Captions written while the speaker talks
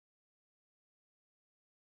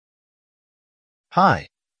Hi,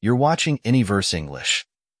 you're watching Anyverse English.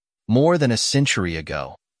 More than a century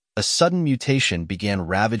ago, a sudden mutation began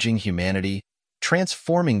ravaging humanity,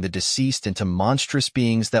 transforming the deceased into monstrous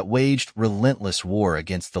beings that waged relentless war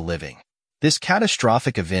against the living. This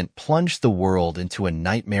catastrophic event plunged the world into a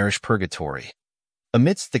nightmarish purgatory.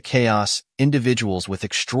 Amidst the chaos, individuals with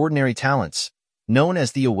extraordinary talents, known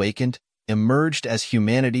as the Awakened, emerged as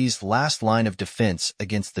humanity's last line of defense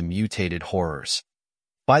against the mutated horrors.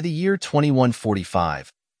 By the year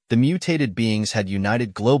 2145, the mutated beings had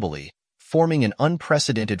united globally, forming an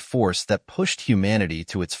unprecedented force that pushed humanity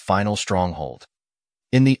to its final stronghold.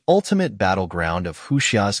 In the ultimate battleground of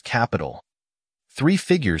Huxia's capital, three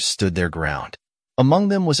figures stood their ground. Among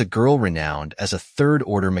them was a girl renowned as a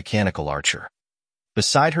third-order mechanical archer.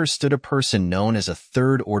 Beside her stood a person known as a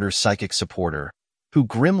third-order psychic supporter, who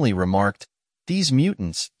grimly remarked, "These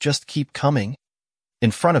mutants just keep coming."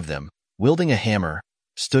 In front of them, wielding a hammer,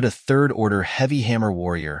 stood a third-order heavy hammer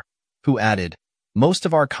warrior, who added, "Most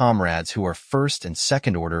of our comrades who are first and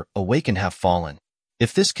second-order awakened have fallen.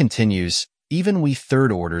 If this continues, even we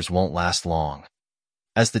third orders won't last long."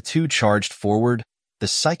 As the two charged forward, the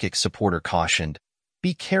psychic supporter cautioned,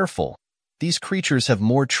 "Be careful, these creatures have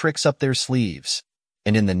more tricks up their sleeves."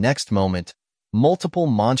 And in the next moment, multiple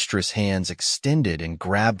monstrous hands extended and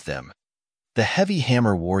grabbed them. The heavy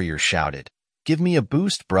hammer warrior shouted, "Give me a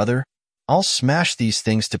boost, brother. I'll smash these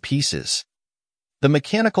things to pieces." The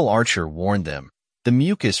mechanical archer warned them, "The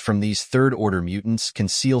mucus from these third-order mutants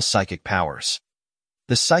conceals psychic powers."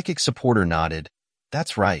 The psychic supporter nodded,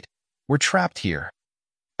 "That's right, we're trapped here."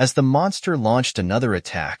 As the monster launched another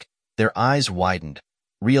attack, their eyes widened,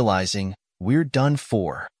 realizing, "We're done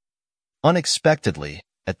for." Unexpectedly,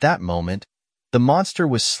 at that moment, the monster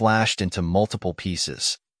was slashed into multiple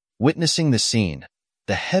pieces. Witnessing the scene,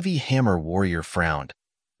 the heavy hammer warrior frowned.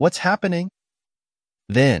 "What's happening?"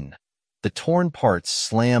 Then, the torn parts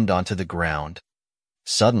slammed onto the ground.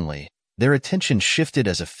 Suddenly, their attention shifted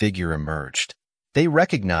as a figure emerged. They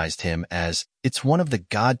recognized him as, "It's one of the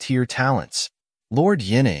god-tier talents, Lord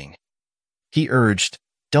Yining." He urged,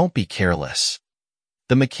 "Don't be careless."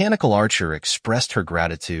 The mechanical archer expressed her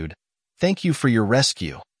gratitude. "Thank you for your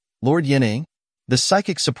rescue, Lord Yining." The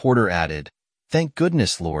psychic supporter added, "Thank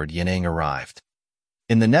goodness Lord Yining arrived."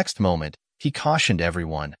 In the next moment, he cautioned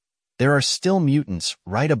everyone, "There are still mutants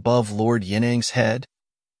right above Lord Yineng's head."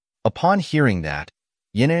 Upon hearing that,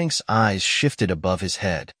 Yineng's eyes shifted above his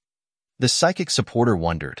head. The psychic supporter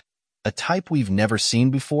wondered, "A type we've never seen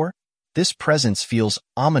before? This presence feels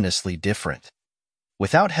ominously different."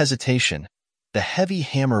 Without hesitation, the heavy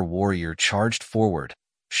hammer warrior charged forward,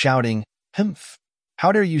 shouting, "Humph!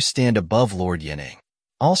 How dare you stand above Lord Yining?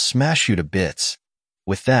 I'll smash you to bits."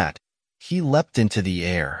 With that, he leapt into the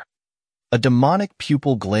air. A demonic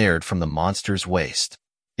pupil glared from the monster's waist.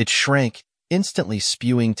 It shrank, instantly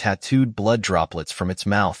spewing tattooed blood droplets from its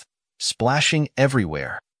mouth, splashing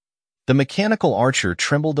everywhere. The mechanical archer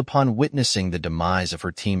trembled upon witnessing the demise of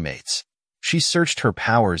her teammates. She searched her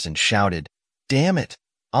powers and shouted, "Damn it,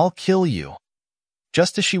 I'll kill you."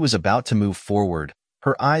 Just as she was about to move forward,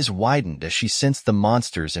 her eyes widened as she sensed the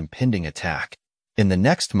monster's impending attack. In the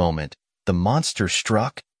next moment, the monster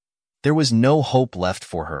struck. There was no hope left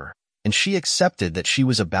for her, and she accepted that she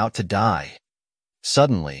was about to die.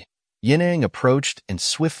 Suddenly, Yining approached and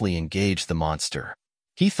swiftly engaged the monster.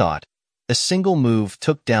 He thought, "A single move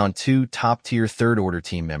took down two top-tier third-order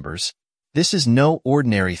team members. This is no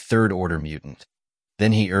ordinary third-order mutant."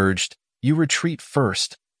 Then he urged, "You retreat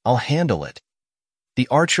first, I'll handle it." The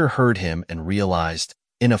archer heard him and realized,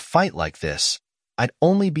 in a fight like this, I'd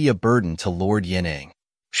only be a burden to Lord Yining.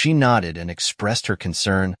 She nodded and expressed her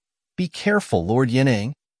concern, "Be careful, Lord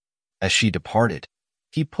Yining." As she departed,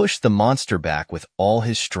 he pushed the monster back with all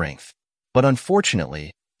his strength, but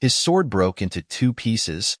unfortunately, his sword broke into two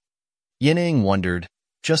pieces. Yining wondered,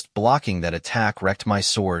 "Just blocking that attack wrecked my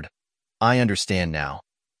sword. I understand now.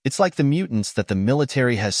 It's like the mutants that the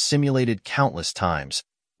military has simulated countless times,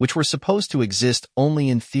 which were supposed to exist only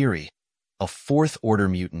in theory. A fourth-order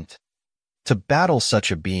mutant. To battle such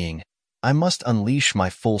a being, I must unleash my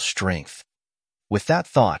full strength." With that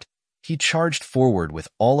thought, he charged forward with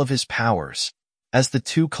all of his powers. As the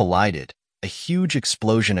two collided, a huge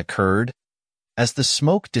explosion occurred. As the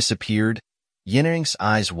smoke disappeared, Yineng's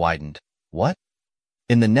eyes widened. "What?"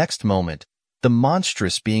 In the next moment, the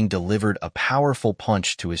monstrous being delivered a powerful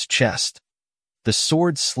punch to his chest. The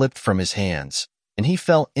sword slipped from his hands, and he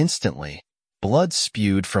fell instantly. Blood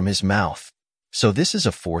spewed from his mouth. "So this is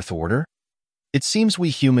a fourth order? It seems we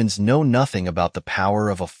humans know nothing about the power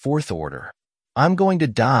of a fourth order. I'm going to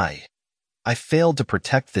die. I failed to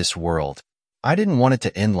protect this world. I didn't want it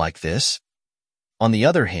to end like this." On the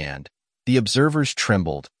other hand, the The observers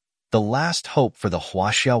trembled. The last hope for the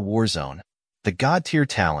Huaxia war zone. The god-tier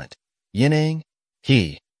talent, Yineng,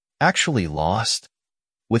 he actually lost?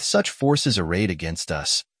 With such forces arrayed against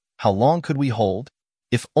us, how long could we hold?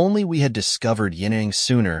 If only we had discovered Yineng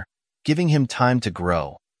sooner, giving him time to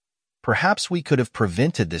grow. Perhaps we could have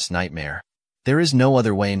prevented this nightmare. There is no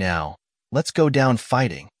other way now. Let's go down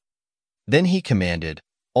fighting. Then he commanded,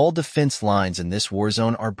 all defense lines in this war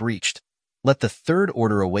zone are breached. Let the Third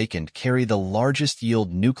Order Awakened carry the largest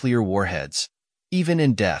yield nuclear warheads. Even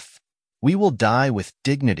in death, we will die with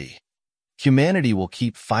dignity. Humanity will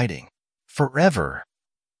keep fighting. Forever.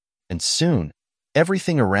 And soon,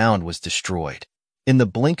 everything around was destroyed. In the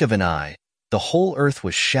blink of an eye, the whole earth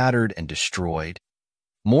was shattered and destroyed.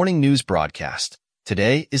 Morning news broadcast.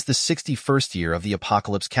 Today is the 61st year of the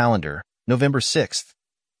apocalypse calendar, November 6th.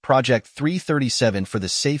 Project 337 for the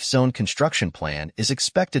Safe Zone construction plan is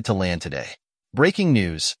expected to land today. Breaking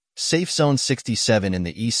news, Safe Zone 67 in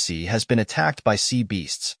the East Sea has been attacked by sea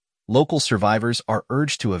beasts. Local survivors are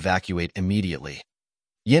urged to evacuate immediately.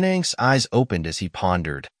 Yineng's eyes opened as he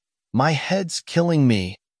pondered. My head's killing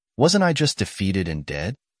me. Wasn't I just defeated and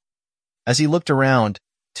dead? As he looked around,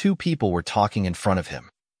 two people were talking in front of him.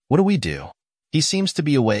 What do we do? He seems to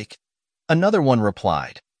be awake. Another one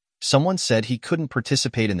replied. Someone said he couldn't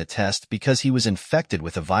participate in the test because he was infected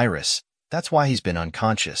with a virus. That's why he's been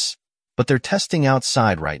unconscious. But they're testing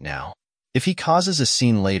outside right now. If he causes a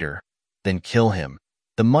scene later, then kill him.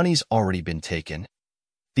 The money's already been taken.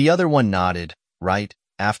 The other one nodded. Right,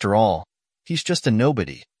 after all, he's just a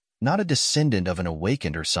nobody, not a descendant of an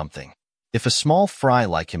awakened or something. If a small fry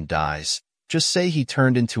like him dies, just say he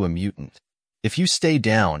turned into a mutant. If you stay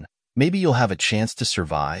down, maybe you'll have a chance to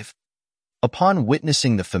survive. Upon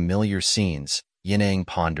witnessing the familiar scenes, Yineng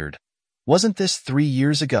pondered. Wasn't this 3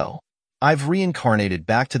 years ago? I've reincarnated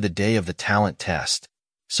back to the day of the talent test.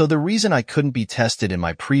 So the reason I couldn't be tested in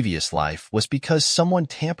my previous life was because someone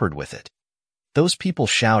tampered with it. Those people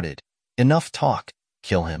shouted, enough talk,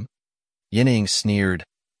 kill him. Yineng sneered,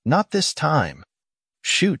 not this time.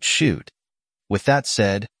 Shoot, shoot. With that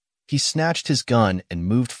said, he snatched his gun and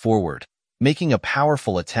moved forward, making a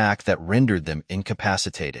powerful attack that rendered them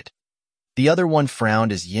incapacitated. The other one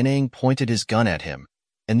frowned as Yineng pointed his gun at him,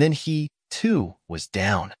 and then he, too, was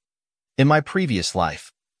down. In my previous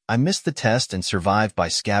life, I missed the test and survived by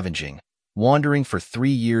scavenging, wandering for 3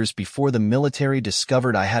 years before the military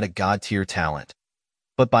discovered I had a god-tier talent.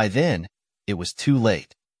 But by then, it was too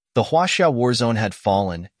late. The Huaxia war zone had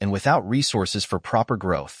fallen and without resources for proper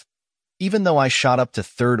growth. Even though I shot up to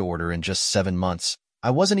Third Order in just 7 months,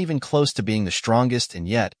 I wasn't even close to being the strongest, and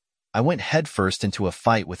yet, I went headfirst into a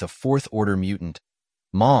fight with a Fourth Order mutant.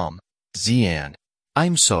 Mom, Xian.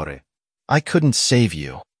 I'm sorry. I couldn't save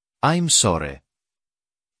you. I'm sorry.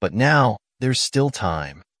 But now, there's still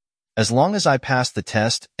time. As long as I pass the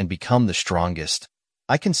test and become the strongest,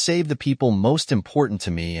 I can save the people most important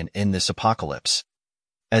to me and end this apocalypse.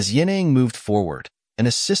 As Yineng moved forward, an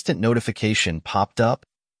assistant notification popped up.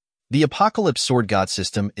 The Apocalypse Sword God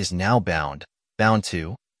system is now bound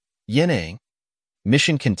to Yineng.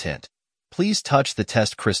 Mission content. Please touch the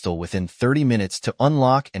test crystal within 30 minutes to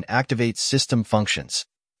unlock and activate system functions.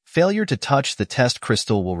 Failure to touch the test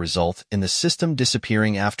crystal will result in the system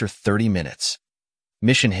disappearing after 30 minutes.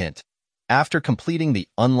 Mission hint. After completing the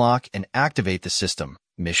unlock and activate the system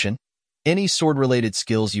mission, any sword-related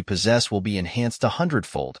skills you possess will be enhanced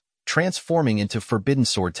 100-fold, transforming into forbidden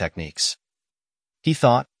sword techniques. He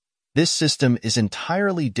thought, this system is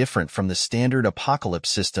entirely different from the standard apocalypse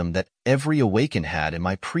system that every awakened had in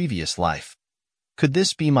my previous life. Could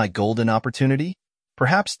this be my golden opportunity?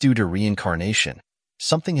 Perhaps due to reincarnation,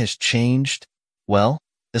 something has changed? Well,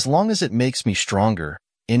 as long as it makes me stronger,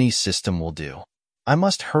 any system will do. I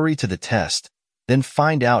must hurry to the test, then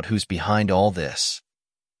find out who's behind all this.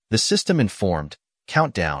 The system informed,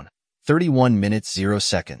 countdown, 31 minutes 0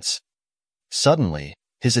 seconds. Suddenly,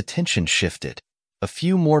 his attention shifted. A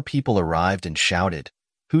few more people arrived and shouted,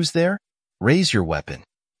 who's there? Raise your weapon.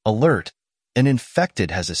 Alert! An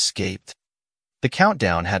infected has escaped. The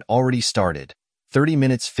countdown had already started, 30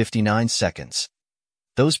 minutes 59 seconds.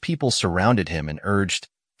 Those people surrounded him and urged,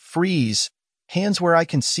 freeze! Hands where I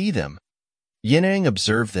can see them. Yineng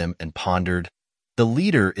observed them and pondered, the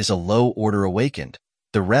leader is a low-order awakened.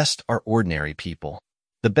 The rest are ordinary people.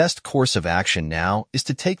 The best course of action now is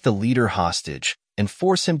to take the leader hostage and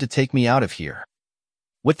force him to take me out of here.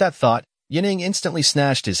 With that thought, Yineng instantly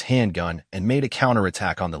snatched his handgun and made a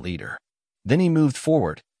counterattack on the leader. Then he moved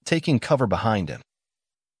forward, taking cover behind him.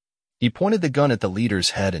 He pointed the gun at the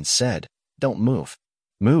leader's head and said, don't move.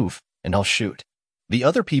 Move, and I'll shoot. The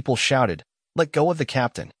other people shouted, let go of the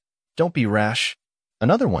captain. Don't be rash.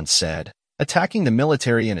 Another one said, Attacking the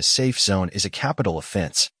military in a safe zone is a capital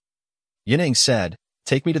offense. Yining said,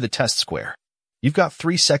 "Take me to the test square. You've got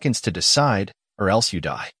 3 seconds to decide, or else you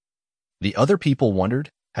die." The other people wondered,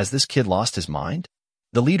 has this kid lost his mind?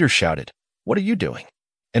 The leader shouted, "What are you doing?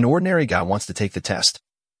 An ordinary guy wants to take the test."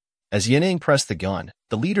 As Yining pressed the gun,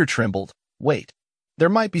 the leader trembled. "Wait, there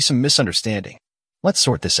might be some misunderstanding. Let's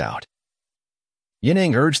sort this out."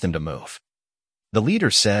 Yining urged them to move. The leader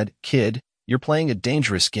said, "Kid, you're playing a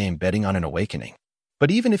dangerous game betting on an awakening.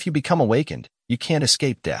 But even if you become awakened, you can't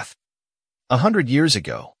escape death." 100 years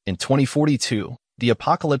ago, in 2042, the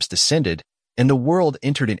apocalypse descended and the world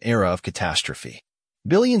entered an era of catastrophe.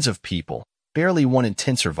 Billions of people, barely 1 in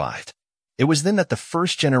 10 survived. It was then that the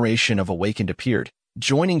first generation of awakened appeared,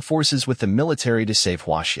 joining forces with the military to save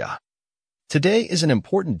Huaxia. Today is an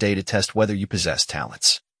important day to test whether you possess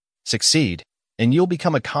talents. Succeed, and you'll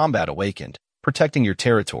become a combat awakened, protecting your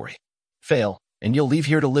territory. Fail, and you'll leave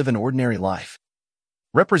here to live an ordinary life.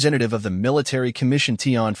 Representative of the Military Commission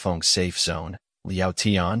Tianfeng Safe Zone, Liao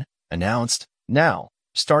Tian, announced, "Now,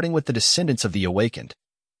 starting with the descendants of the awakened."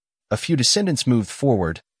 A few descendants moved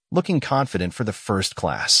forward, looking confident for the first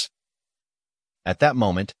class. At that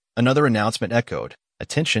moment, another announcement echoed,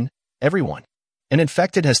 "Attention, everyone. An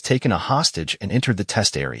infected has taken a hostage and entered the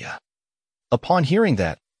test area." Upon hearing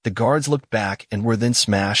that, the guards looked back and were then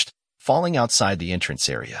smashed, falling outside the entrance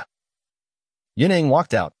area. Yining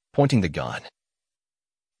walked out, pointing the gun.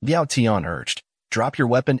 Liao Tian urged, "Drop your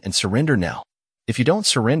weapon and surrender now. If you don't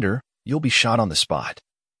surrender, you'll be shot on the spot."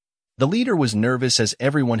 The leader was nervous as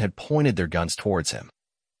everyone had pointed their guns towards him.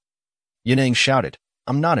 Yining shouted,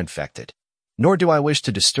 "I'm not infected, nor do I wish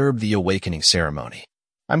to disturb the awakening ceremony.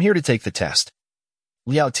 I'm here to take the test."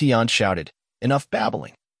 Liao Tian shouted, "Enough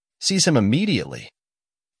babbling. Seize him immediately."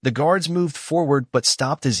 The guards moved forward but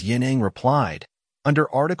stopped as Yining replied, "Under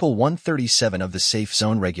Article 137 of the Safe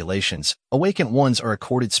Zone Regulations, awakened ones are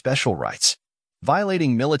accorded special rights.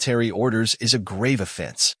 Violating military orders is a grave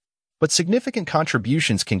offense, but significant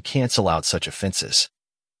contributions can cancel out such offenses."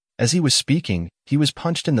 As he was speaking, he was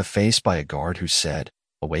punched in the face by a guard who said,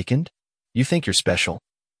 "Awakened? You think you're special?"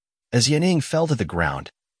 As Yining fell to the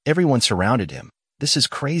ground, everyone surrounded him. "This is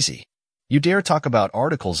crazy. You dare talk about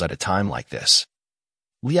articles at a time like this?"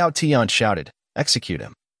 Liao Tian shouted, "Execute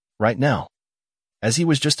him. Right now." As he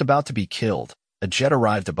was just about to be killed, a jet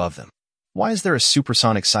arrived above them. "Why is there a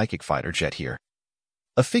supersonic psychic fighter jet here?"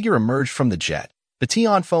 A figure emerged from the jet, the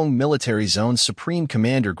Tianfeng Military Zone's Supreme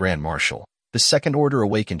Commander Grand Marshal, the Second Order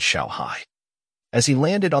Awakened Xiao Hai. As he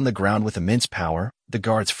landed on the ground with immense power, the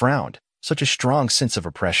guards frowned, such a strong sense of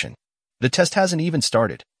oppression. "The test hasn't even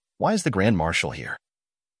started. Why is the Grand Marshal here?"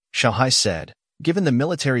 Xiao Hai said, "Given the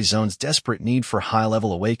military zone's desperate need for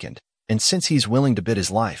high-level awakened, and since he's willing to bet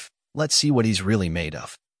his life, let's see what he's really made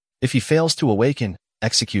of. If he fails to awaken,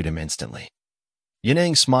 execute him instantly."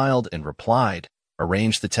 Yining smiled and replied,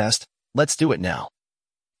 "Arrange the test. Let's do it now."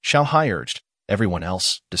 Xiao Hai urged, "Everyone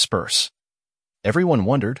else, disperse." Everyone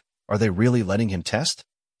wondered, are they really letting him test?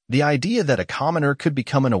 The idea that a commoner could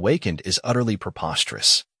become an awakened is utterly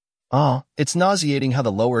preposterous. It's nauseating how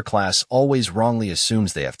the lower class always wrongly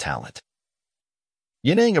assumes they have talent.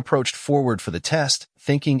 Yining approached forward for the test,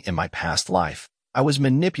 thinking, in my past life, I was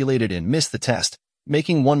manipulated and missed the test,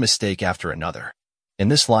 making one mistake after another. In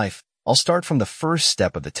this life, I'll start from the first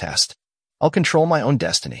step of the test. I'll control my own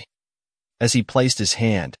destiny. As he placed his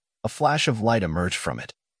hand, a flash of light emerged from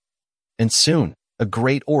it. And soon, a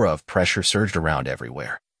great aura of pressure surged around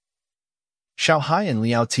everywhere. Xiao Hai and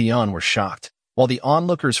Liao Tian were shocked, while the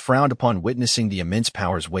onlookers frowned upon witnessing the immense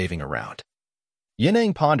powers waving around.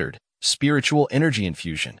 Yining pondered, spiritual energy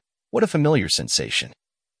infusion. What a familiar sensation.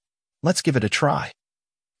 Let's give it a try.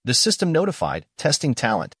 The system notified, testing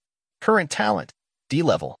talent. Current talent, D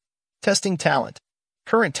level. Testing talent.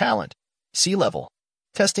 Current talent, C level.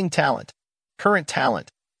 Testing talent. Current talent,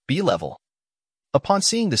 B level. Upon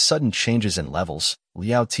seeing the sudden changes in levels,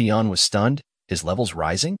 Liao Tian was stunned. His levels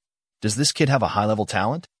rising? Does this kid have a high-level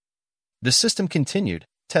talent? The system continued,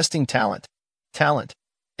 testing talent. Talent,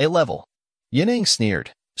 A level. Yining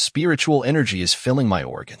sneered, spiritual energy is filling my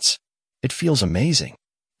organs. It feels amazing.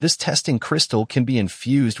 This testing crystal can be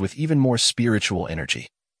infused with even more spiritual energy.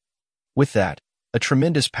 With that, a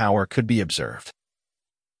tremendous power could be observed.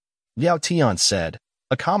 Liao Tian said,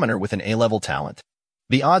 a commoner with an A-level talent.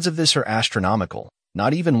 The odds of this are astronomical.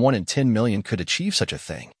 Not even 1 in 10 million could achieve such a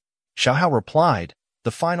thing. Xiao Hao replied,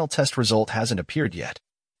 the final test result hasn't appeared yet.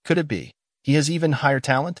 Could it be? He has even higher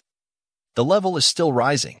talent? The level is still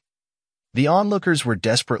rising. The onlookers were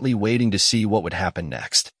desperately waiting to see what would happen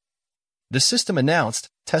next. The system announced,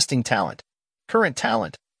 testing talent. Current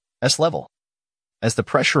talent, S level. As the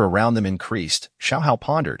pressure around them increased, Xiao Hao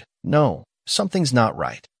pondered, no, something's not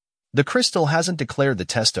right. The crystal hasn't declared the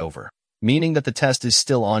test over, meaning that the test is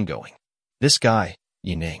still ongoing. This guy,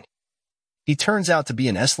 Yining. He turns out to be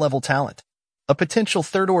an S-level talent, a potential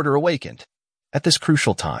third-order awakened, at this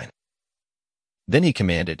crucial time. Then he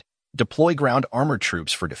commanded, deploy ground armored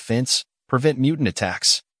troops for defense, prevent mutant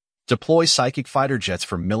attacks, deploy psychic fighter jets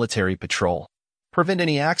for military patrol, prevent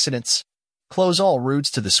any accidents, close all routes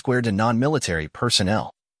to the square to non-military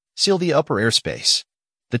personnel, seal the upper airspace.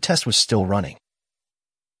 The test was still running.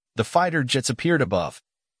 The fighter jets appeared above.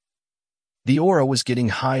 The aura was getting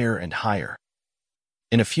higher and higher.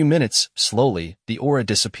 In a few minutes, slowly, the aura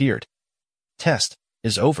disappeared. Test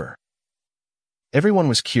is over. Everyone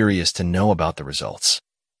was curious to know about the results.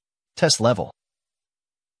 Test level.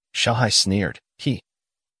 Xiaohai sneered.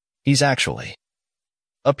 He's actually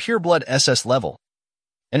a pure-blood SS level.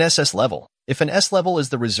 An SS level. If an S level is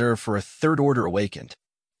the reserve for a third-order awakened,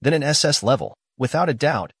 then an SS level, without a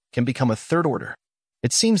doubt, can become a third-order.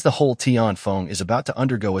 It seems the whole Tianfeng is about to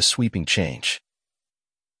undergo a sweeping change.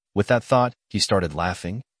 With that thought, he started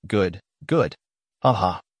laughing. Good.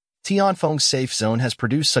 Haha. Tianfeng's safe zone has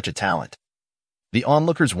produced such a talent. The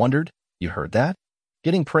onlookers wondered, you heard that?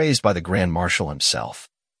 Getting praised by the Grand Marshal himself.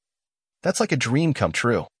 That's like a dream come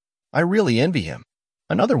true. I really envy him.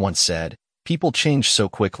 Another one said, people change so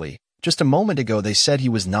quickly. Just a moment ago they said he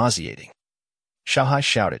was nauseating. Xiaohai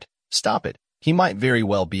shouted, stop it. He might very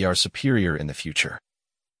well be our superior in the future.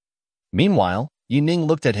 Meanwhile, Yining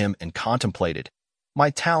looked at him and contemplated. My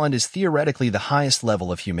talent is theoretically the highest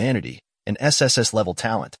level of humanity, an SSS level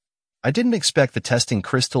talent. I didn't expect the testing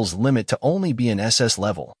crystal's limit to only be an SS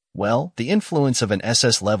level. Well, the influence of an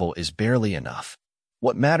SS level is barely enough.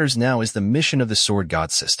 What matters now is the mission of the Sword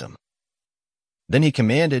God system. Then he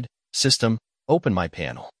commanded, System, open my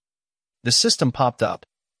panel. The system popped up.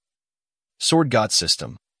 Sword God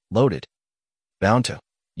system, loaded. Bound to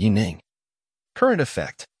Yining. Current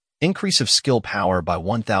effect, increase of skill power by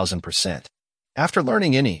 1000%. After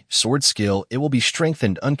learning any sword skill, it will be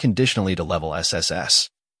strengthened unconditionally to level SSS.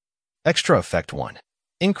 Extra effect 1.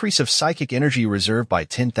 Increase of psychic energy reserve by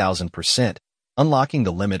 10,000%, unlocking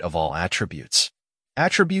the limit of all attributes.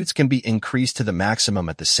 Attributes can be increased to the maximum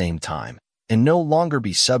at the same time, and no longer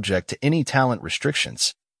be subject to any talent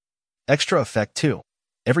restrictions. Extra effect 2.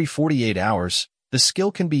 Every 48 hours, the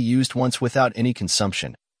skill can be used once without any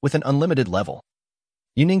consumption, with an unlimited level.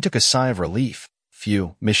 Yining took a sigh of relief.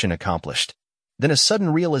 Phew, mission accomplished. Then a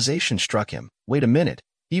sudden realization struck him. Wait a minute,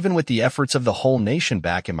 even with the efforts of the whole nation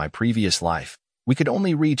back in my previous life, we could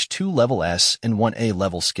only reach 2 level S and 1 A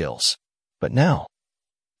level skills. But now,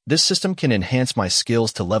 this system can enhance my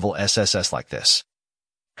skills to level SSS like this.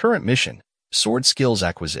 Current mission, sword skills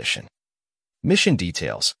acquisition. Mission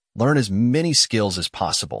details, learn as many skills as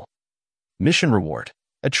possible. Mission reward,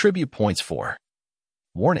 attribute points for.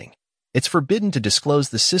 Warning, it's forbidden to disclose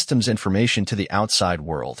the system's information to the outside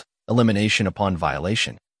world. Elimination upon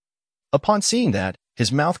violation. Upon seeing that,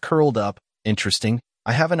 his mouth curled up. Interesting,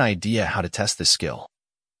 I have an idea how to test this skill.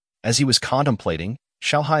 As he was contemplating,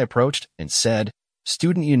 Xiaohai approached and said,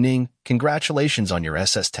 Student Yining, congratulations on your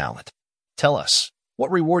SS talent. Tell us,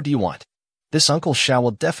 what reward do you want? This Uncle Xiao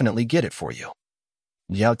will definitely get it for you.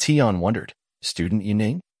 Yao Tian wondered, Student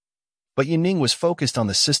Yining? But Yining was focused on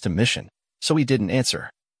the system mission, so he didn't answer.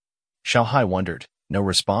 Xiaohai wondered, no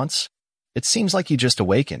response? It seems like he just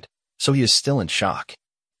awakened, so he is still in shock.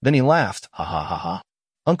 Then he laughed, ha ha ha ha.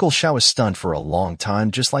 Uncle Xiao is stunned for a long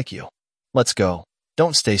time just like you. Let's go.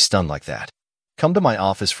 Don't stay stunned like that. Come to my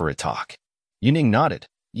office for a talk. Yining nodded,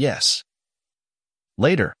 yes.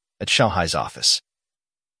 Later, at Xiaohai's office.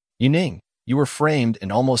 Yining, you were framed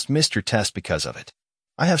and almost missed your test because of it.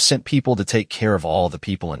 I have sent people to take care of all the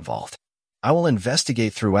people involved. I will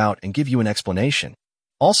investigate throughout and give you an explanation.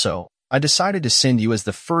 Also, I decided to send you as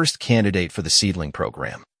the first candidate for the seedling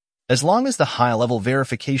program. As long as the high-level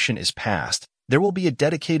verification is passed, there will be a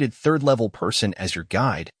dedicated third-level person as your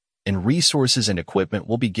guide, and resources and equipment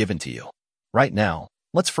will be given to you. Right now,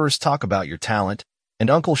 let's first talk about your talent, and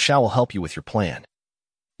Uncle Xiao will help you with your plan.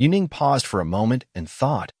 Yining paused for a moment and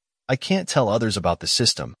thought, I can't tell others about the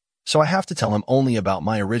system, so I have to tell him only about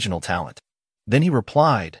my original talent. Then he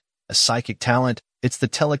replied, a psychic talent, it's the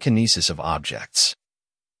telekinesis of objects.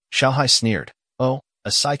 Xiaohai sneered, oh,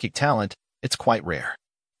 a psychic talent, it's quite rare.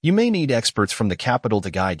 You may need experts from the capital to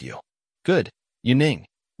guide you. Good. Yining,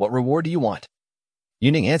 what reward do you want?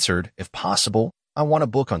 Yining answered, if possible, I want a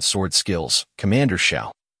book on sword skills, Commander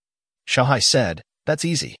Xiao. Xiaohai said, that's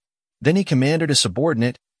easy. Then he commanded a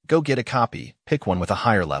subordinate, go get a copy, pick one with a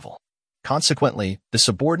higher level. Consequently, the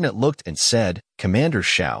subordinate looked and said, Commander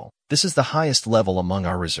Xiao, this is the highest level among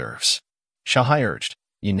our reserves. Xiaohai urged,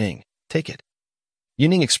 Yining, take it.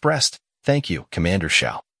 Yining expressed, Thank you, Commander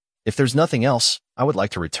Xiao. If there's nothing else, I would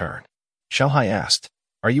like to return. Xiao Hai asked,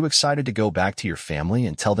 are you excited to go back to your family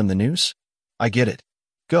and tell them the news? I get it.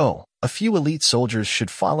 Go. A few elite soldiers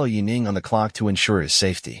should follow Yining on the clock to ensure his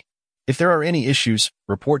safety. If there are any issues,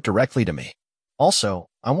 report directly to me. Also,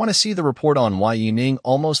 I want to see the report on why Yining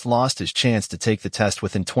almost lost his chance to take the test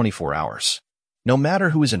within 24 hours. No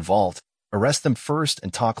matter who is involved, arrest them first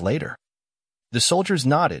and talk later. The soldiers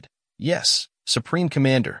nodded. Yes, Supreme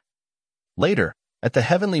Commander. Later, at the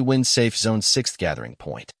Heavenly Wind Safe Zone 6th gathering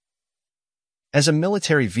point. As a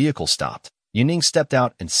military vehicle stopped, Yining stepped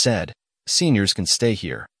out and said, seniors can stay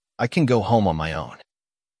here. I can go home on my own.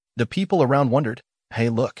 The people around wondered, hey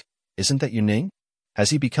look, isn't that Yining?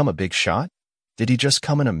 Has he become a big shot? Did he just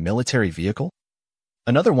come in a military vehicle?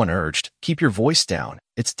 Another one urged, keep your voice down.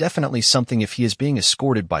 It's definitely something if he is being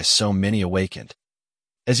escorted by so many awakened.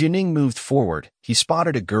 As Yining moved forward, he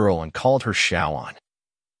spotted a girl and called her Xiaoan.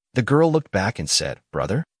 The girl looked back and said,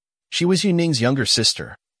 brother? She was Yining's younger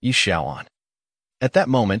sister, Yi Xiaoan. At that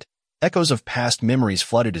moment, echoes of past memories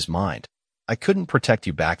flooded his mind. I couldn't protect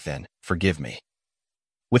you back then, forgive me.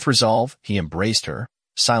 With resolve, he embraced her,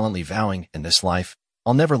 silently vowing, in this life,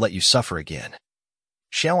 I'll never let you suffer again.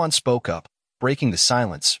 Xiaoan spoke up, breaking the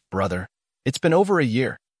silence, brother. It's been over a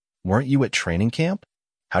year. Weren't you at training camp?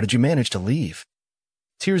 How did you manage to leave?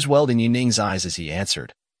 Tears welled in Yining's eyes as he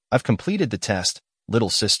answered, I've completed the test, little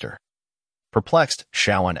sister. Perplexed,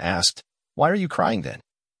 Xiaoan asked, why are you crying then?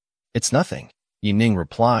 It's nothing, Yining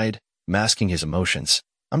replied, masking his emotions.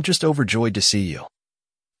 I'm just overjoyed to see you.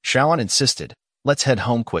 Xiaoan insisted, let's head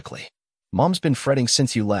home quickly. Mom's been fretting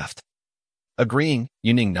since you left. Agreeing,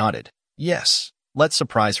 Yining nodded. Yes, let's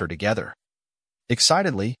surprise her together.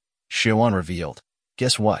 Excitedly, Xiaoan revealed,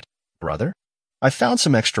 guess what, brother? I found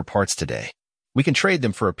some extra parts today. We can trade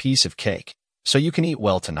them for a piece of cake, so you can eat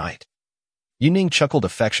well tonight. Yining chuckled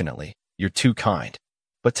affectionately, you're too kind.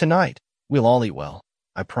 But tonight, we'll all eat well,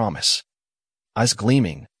 I promise. Eyes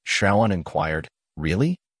gleaming, Xiaoan inquired,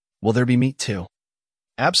 really? Will there be meat too?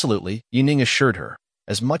 Absolutely, Yining assured her,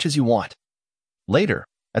 as much as you want. Later,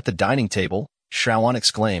 at the dining table, Xiaoan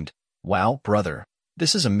exclaimed, wow, brother,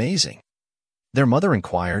 this is amazing. Their mother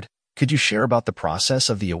inquired, could you share about the process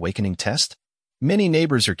of the awakening test? Many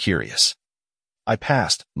neighbors are curious. I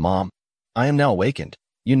passed, Mom. I am now awakened,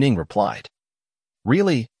 Yining replied.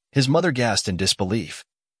 Really? His mother gasped in disbelief.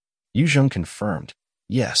 Yuzheng confirmed,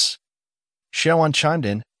 yes. Xiaoan chimed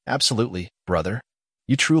in, absolutely, brother.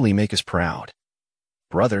 You truly make us proud.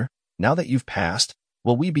 Brother, now that you've passed,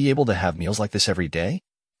 will we be able to have meals like this every day?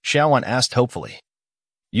 Xiaoan asked hopefully.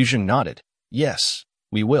 Yuzheng nodded, yes,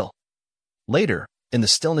 we will. Later, in the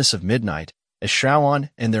stillness of midnight, as Xiaoan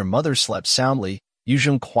and their mother slept soundly,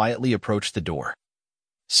 Yuzheng quietly approached the door.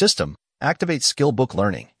 System, activate skill book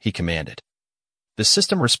learning, he commanded. The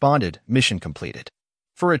system responded, mission completed.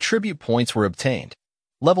 4 attribute points were obtained.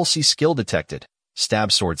 Level C skill detected,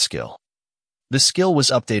 stab sword skill. The skill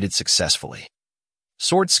was updated successfully.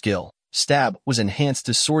 Sword skill, stab, was enhanced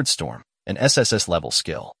to Sword Storm, an SSS level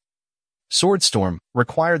skill. Sword Storm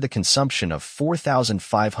required the consumption of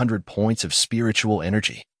 4,500 points of spiritual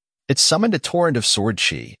energy. It summoned a torrent of sword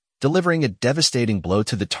chi, delivering a devastating blow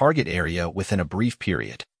to the target area within a brief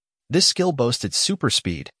period. This skill boasted super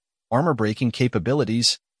speed, armor-breaking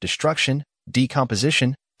capabilities, destruction,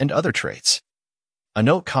 decomposition, and other traits. A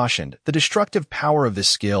note cautioned, the destructive power of this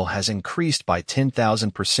skill has increased by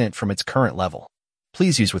 10,000% from its current level.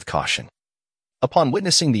 Please use with caution. Upon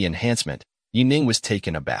witnessing the enhancement, Yining was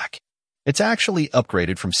taken aback. It's actually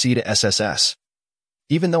upgraded from C to SSS.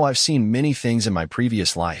 Even though I've seen many things in my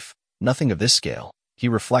previous life, nothing of this scale, he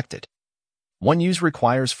reflected. One use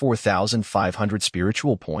requires 4,500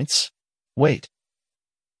 spiritual points? Wait.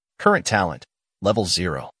 Current talent, level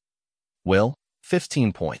 0. Will,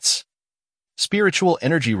 15 points. Spiritual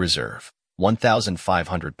energy reserve,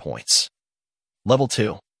 1,500 points. Level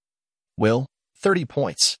 2. Will, 30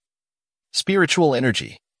 points. Spiritual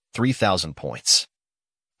energy, 3,000 points.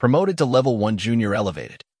 Promoted to level 1 junior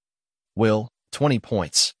elevated. Will, 20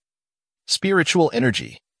 points. Spiritual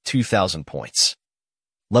energy, 2,000 points.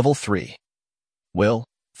 Level 3. Will,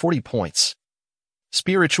 40 points.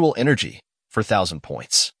 Spiritual energy, 4,000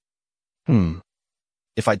 points.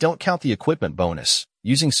 If I don't count the equipment bonus,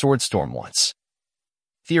 using Sword Storm once.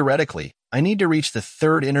 Theoretically, I need to reach the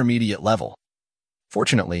 3rd intermediate level.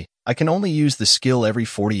 Fortunately, I can only use the skill every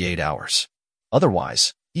 48 hours.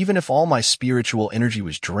 Otherwise, even if all my spiritual energy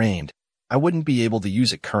was drained, I wouldn't be able to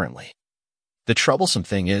use it currently. The troublesome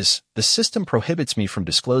thing is, the system prohibits me from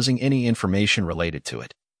disclosing any information related to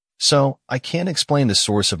it. So, I can't explain the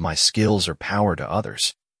source of my skills or power to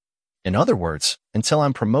others. In other words, until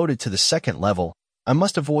I'm promoted to the 2nd level, I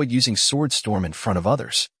must avoid using Sword Storm in front of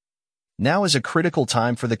others. Now is a critical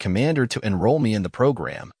time for the commander to enroll me in the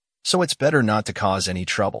program, so it's better not to cause any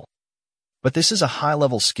trouble. But this is a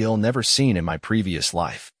high-level skill never seen in my previous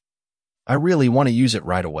life. I really want to use it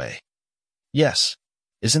right away. Yes,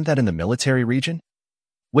 isn't that in the military region?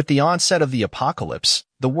 With the onset of the apocalypse,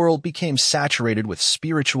 the world became saturated with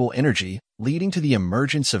spiritual energy, leading to the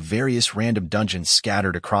emergence of various random dungeons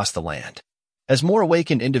scattered across the land. As more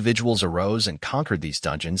awakened individuals arose and conquered these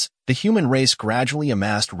dungeons, the human race gradually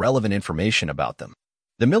amassed relevant information about them.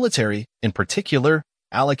 The military, in particular,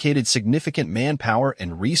 allocated significant manpower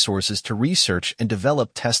and resources to research and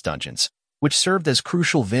develop test dungeons, which served as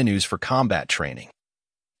crucial venues for combat training.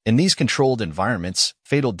 In these controlled environments,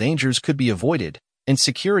 fatal dangers could be avoided, and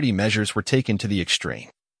security measures were taken to the extreme.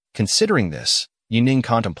 Considering this, Yining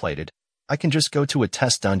contemplated, I can just go to a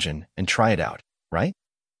test dungeon and try it out, right?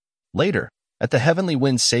 Later, at the Heavenly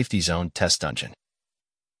Wind Safety Zone test dungeon,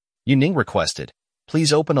 Yining requested,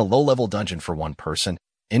 please open a low-level dungeon for one person,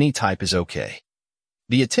 any type is okay.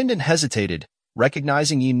 The attendant hesitated,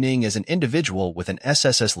 recognizing Yining as an individual with an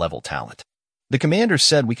SSS-level talent. The commander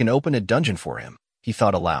said we can open a dungeon for him, he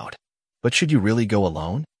thought aloud. But should you really go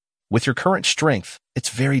alone? With your current strength, it's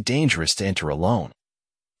very dangerous to enter alone.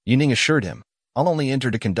 Yining assured him, I'll only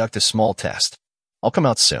enter to conduct a small test. I'll come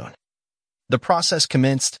out soon. The process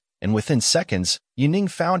commenced, and within seconds, Yining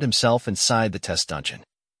found himself inside the test dungeon.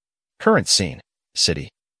 Current scene, city.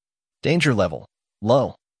 Danger level,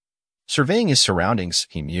 low. Surveying his surroundings,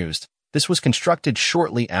 he mused, this was constructed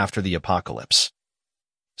shortly after the apocalypse.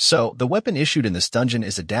 So, the weapon issued in this dungeon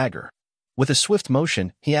is a dagger. With a swift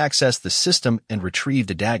motion, he accessed the system and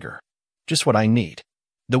retrieved a dagger. Just what I need.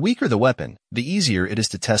 The weaker the weapon, the easier it is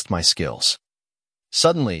to test my skills.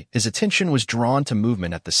 Suddenly, his attention was drawn to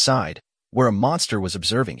movement at the side, where a monster was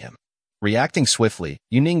observing him. Reacting swiftly,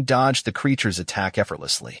 Yining dodged the creature's attack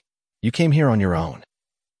effortlessly. You came here on your own.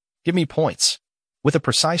 Give me points. With a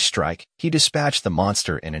precise strike, he dispatched the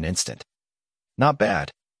monster in an instant. Not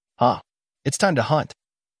bad. It's time to hunt.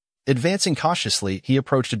 Advancing cautiously, he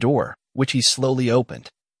approached a door, which he slowly opened.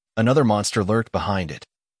 Another monster lurked behind it.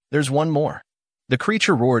 There's one more. The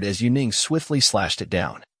creature roared as Yining swiftly slashed it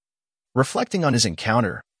down. Reflecting on his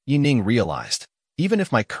encounter, Yining realized, even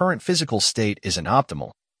if my current physical state isn't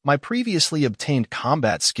optimal, my previously obtained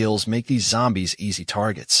combat skills make these zombies easy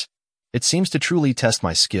targets. It seems to truly test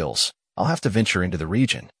my skills. I'll have to venture into the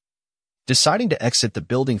region. Deciding to exit the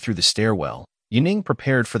building through the stairwell, Yining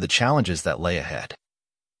prepared for the challenges that lay ahead.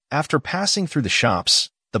 After passing through the shops,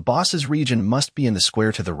 the boss's region must be in the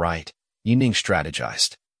square to the right, Yining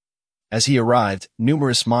strategized. As he arrived,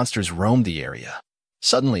 numerous monsters roamed the area.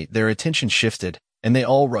 Suddenly, their attention shifted, and they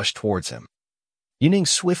all rushed towards him. Yining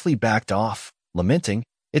swiftly backed off, lamenting,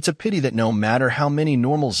 it's a pity that no matter how many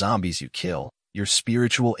normal zombies you kill, your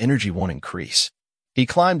spiritual energy won't increase. He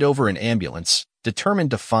climbed over an ambulance,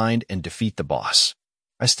 determined to find and defeat the boss.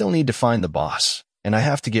 I still need to find the boss, and I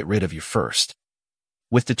have to get rid of you first.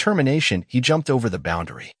 With determination, he jumped over the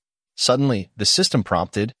boundary. Suddenly, the system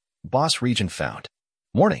prompted, boss region found.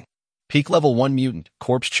 Morning. Peak level 1 mutant,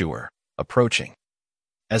 corpse chewer, approaching.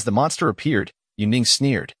 As the monster appeared, Yining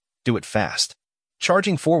sneered, do it fast.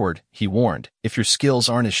 Charging forward, he warned, if your skills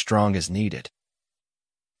aren't as strong as needed.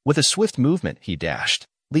 With a swift movement, he dashed,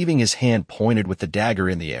 leaving his hand pointed with the dagger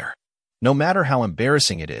in the air. No matter how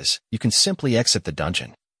embarrassing it is, you can simply exit the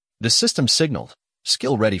dungeon. The system signaled,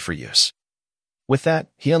 skill ready for use. With that,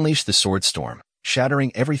 he unleashed the sword storm,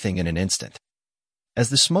 shattering everything in an instant. As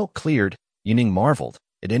the smoke cleared, Yining marveled,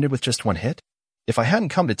 it ended with just one hit? If I hadn't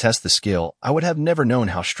come to test the skill, I would have never known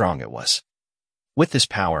how strong it was. With this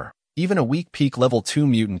power, even a weak peak level 2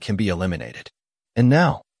 mutant can be eliminated. And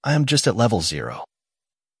now, I am just at level 0.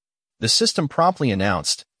 The system promptly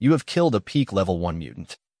announced, you have killed a peak level 1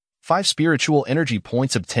 mutant. 5 spiritual energy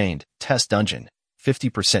points obtained, test dungeon,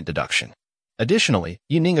 50% deduction. Additionally,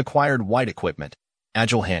 Yining acquired white equipment,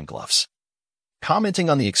 agile hand gloves. Commenting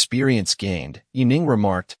on the experience gained, Yining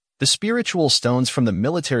remarked, the spiritual stones from the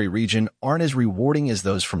military region aren't as rewarding as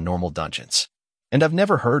those from normal dungeons. And I've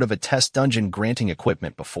never heard of a test dungeon granting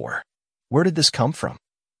equipment before. Where did this come from?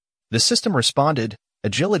 The system responded,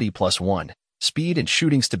 agility +1, speed and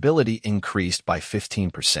shooting stability increased by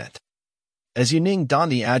 15%. As Yining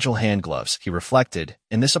donned the agile hand gloves, he reflected,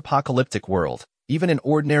 in this apocalyptic world, even an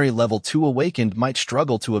ordinary level 2 awakened might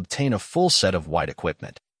struggle to obtain a full set of white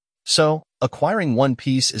equipment. So, acquiring one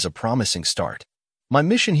piece is a promising start. My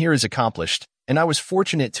mission here is accomplished, and I was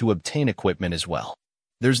fortunate to obtain equipment as well.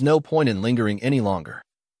 There's no point in lingering any longer.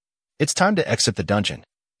 It's time to exit the dungeon.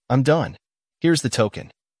 I'm done. Here's the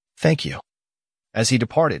token. Thank you. As he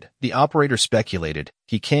departed, the operator speculated,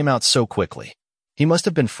 he came out so quickly. He must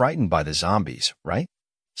have been frightened by the zombies, right?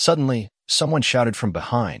 Suddenly, someone shouted from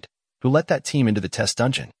behind, "Who let that team into the test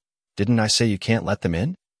dungeon? Didn't I say you can't let them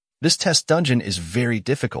in? This test dungeon is very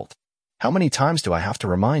difficult. How many times do I have to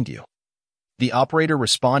remind you?" The operator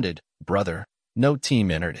responded, "Brother, no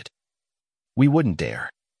team entered it. We wouldn't dare."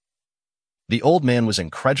 The old man was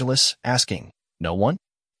incredulous, asking, "No one?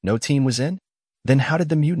 No team was in? Then how did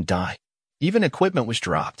the mutant die? Even equipment was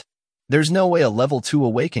dropped. There's no way a level 2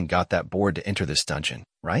 awaken got that bored to enter this dungeon,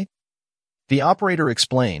 right?" The operator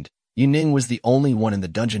explained, "Yuning was the only one in the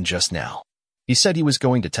dungeon just now. He said he was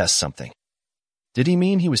going to test something." Did he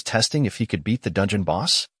mean he was testing if he could beat the dungeon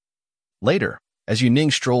boss? Later, as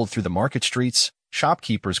Yuning strolled through the market streets,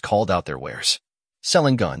 shopkeepers called out their wares.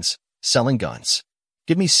 "Selling guns, selling guns.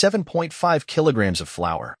 Give me 7.5 kilograms of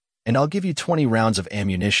flour, and I'll give you 20 rounds of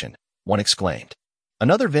ammunition," one exclaimed.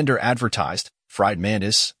 Another vendor advertised, "Fried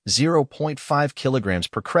mantis, 0.5 kilograms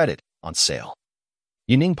per credit, on sale."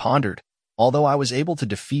 Yuning pondered, "Although I was able to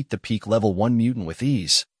defeat the peak level 1 mutant with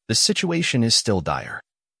ease, the situation is still dire."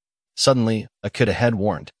 Suddenly, a kid ahead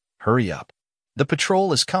warned, "Hurry up. The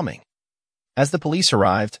patrol is coming." As the police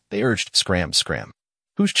arrived, they urged, "Scram, scram.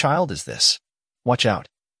 Whose child is this? Watch out."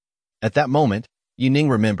 At that moment, Yuning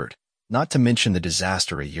remembered, not to mention the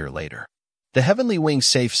disaster a year later. The Heavenly Wing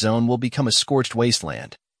safe zone will become a scorched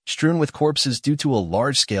wasteland, strewn with corpses due to a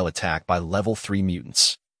large-scale attack by level 3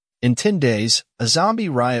 mutants. In 10 days, a zombie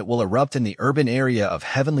riot will erupt in the urban area of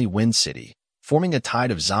Heavenly Wind City, forming a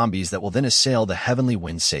tide of zombies that will then assail the Heavenly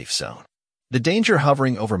Wind safe zone. The danger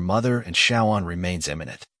hovering over Mother and Shaoan remains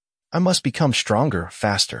imminent. I must become stronger,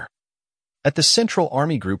 faster. At the Central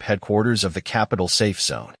Army Group headquarters of the Capital Safe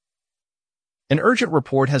Zone, an urgent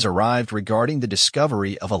report has arrived regarding the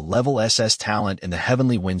discovery of a level SS talent in the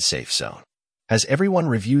Heavenly Wind Safe Zone. "Has everyone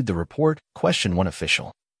reviewed the report?" questioned one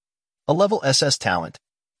official. "A level SS talent.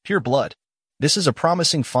 Pure blood. This is a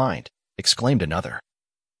promising find," exclaimed another.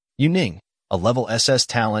 "Yuning, a level SS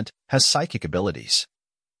talent, has psychic abilities."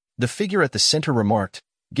 The figure at the center remarked,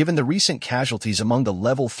 "Given the recent casualties among the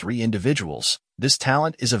level 3 individuals, this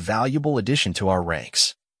talent is a valuable addition to our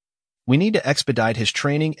ranks. We need to expedite his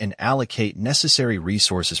training and allocate necessary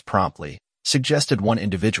resources promptly," suggested one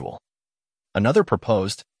individual. Another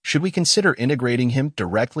proposed, "Should we consider integrating him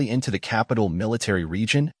directly into the capital military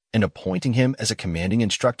region and appointing him as a commanding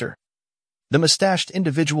instructor?" The mustached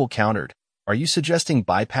individual countered, "Are you suggesting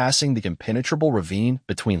bypassing the impenetrable ravine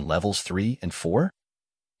between levels 3 and 4?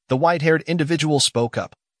 The white-haired individual spoke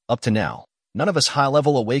up, "Up to now, none of us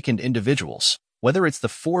high-level awakened individuals, whether it's the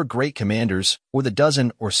 4 great commanders or the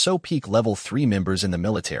dozen or so peak level 3 members in the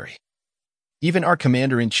military. Even our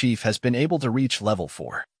commander-in-chief has been able to reach level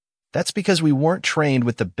 4. That's because we weren't trained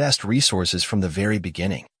with the best resources from the very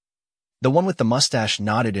beginning." The one with the mustache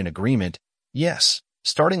nodded in agreement, "Yes,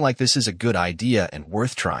 starting like this is a good idea and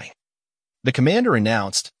worth trying." The commander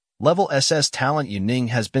announced, "Level SS talent Yuning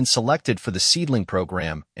has been selected for the seedling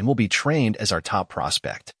program and will be trained as our top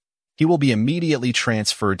prospect. He will be immediately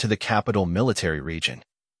transferred to the capital military region."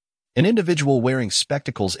 An individual wearing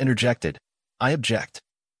spectacles interjected, "I object."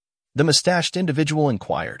 The mustached individual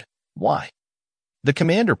inquired, "Why?" The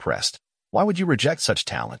commander pressed, "Why would you reject such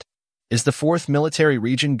talent? Is the 4th military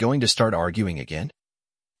region going to start arguing again?"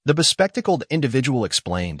 The bespectacled individual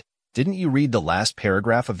explained, "Didn't you read the last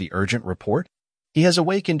paragraph of the urgent report? He has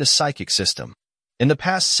awakened a psychic system. In the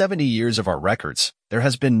past 70 years of our records, there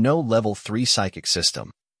has been no level 3 psychic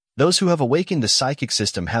system. Those who have awakened the psychic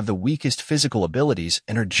system have the weakest physical abilities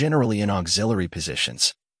and are generally in auxiliary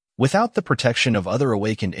positions. Without the protection of other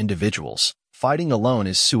awakened individuals, fighting alone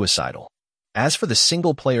is suicidal. As for the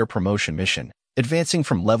single-player promotion mission, advancing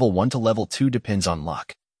from level 1 to level 2 depends on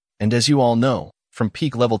luck. And as you all know, from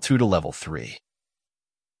peak level 2 to level 3.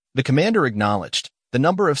 The commander acknowledged, "The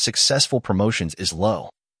number of successful promotions is low."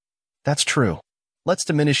 "That's true. Let's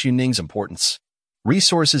diminish Yuning's importance.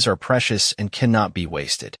 Resources are precious and cannot be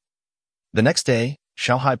wasted." The next day,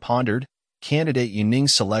 Xiaohai pondered, candidate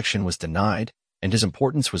Yuning's selection was denied, and his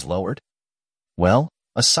importance was lowered. Well,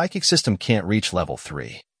 a psychic system can't reach level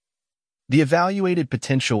 3. The evaluated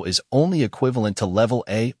potential is only equivalent to level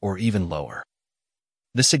A or even lower.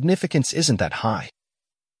 The significance isn't that high.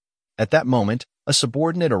 At that moment, a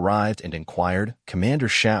subordinate arrived and inquired, "Commander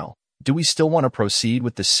Xiao, do we still want to proceed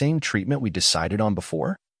with the same treatment we decided on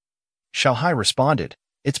before?" Xiaohai responded,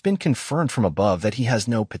 "It's been confirmed from above that he has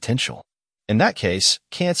no potential. In that case,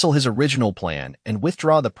 cancel his original plan and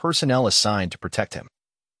withdraw the personnel assigned to protect him."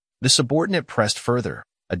 The subordinate pressed further.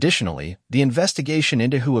 Additionally, the investigation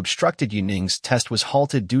into who obstructed Yuning's test was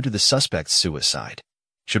halted due to the suspect's suicide.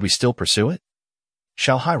 Should we still pursue it?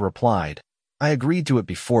 Xiaohai replied, "I agreed to it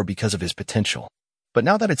before because of his potential. But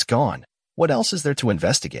now that it's gone, What else is there to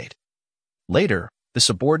investigate? Later, the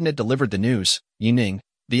subordinate delivered the news. Yining,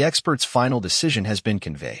 the expert's final decision has been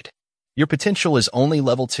conveyed. Your potential is only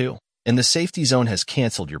level 2, and the safety zone has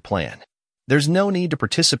canceled your plan. There's no need to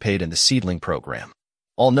participate in the seedling program.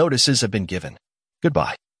 All notices have been given.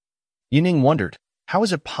 Goodbye. Yining wondered, how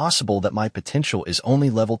is it possible that my potential is only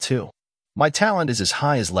level 2? My talent is as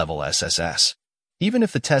high as level SSS. Even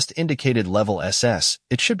if the test indicated level SS,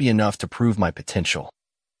 it should be enough to prove my potential.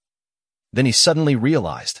 Then he suddenly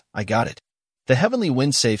realized, I got it. The Heavenly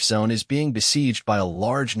Wind safe zone is being besieged by a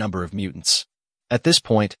large number of mutants. At this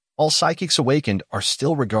point, all psychics awakened are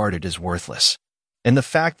still regarded as worthless. And the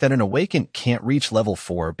fact that an awakened can't reach level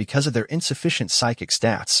 4 because of their insufficient psychic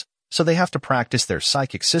stats, so they have to practice their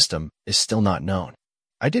psychic system, is still not known.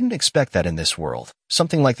 I didn't expect that in this world.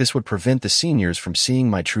 Something like this would prevent the seniors from seeing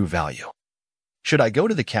my true value. Should I go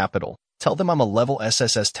to the capital, tell them I'm a level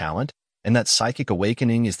SSS talent, and that psychic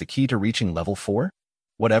awakening is the key to reaching level 4?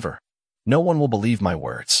 Whatever. No one will believe my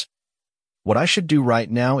words. What I should do right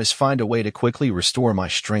now is find a way to quickly restore my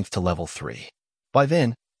strength to level 3. By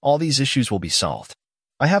then, all these issues will be solved.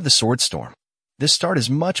 I have the Sword Storm. This start is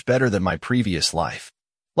much better than my previous life.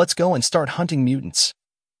 Let's go and start hunting mutants.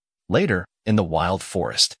 Later, in the wild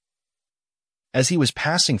forest. As he was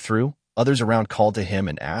passing through, others around called to him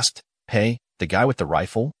and asked, Hey, the guy with the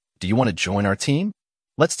rifle, do you want to join our team?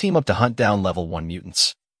 Let's team up to hunt down level 1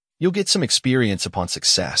 mutants. You'll get some experience upon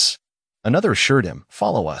success. Another assured him,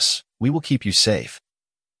 Follow us. We will keep you safe.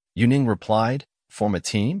 Yining replied, Form a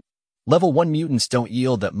team? Level 1 mutants don't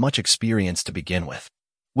yield that much experience to begin with.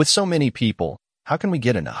 With so many people, how can we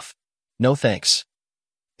get enough? No thanks.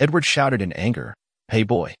 Edward shouted in anger, Hey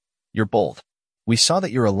boy, you're bold. We saw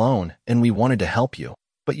that you're alone and we wanted to help you,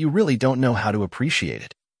 but you really don't know how to appreciate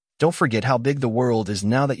it. Don't forget how big the world is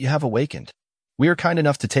now that you have awakened. We are kind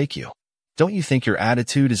enough to take you. Don't you think your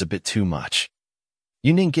attitude is a bit too much?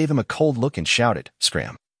 Yining gave him a cold look and shouted,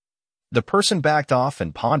 Scram. The person backed off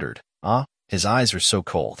and pondered, his eyes are so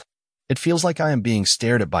cold. It feels like I am being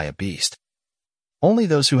stared at by a beast. Only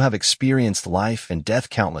those who have experienced life and death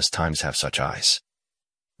countless times have such eyes.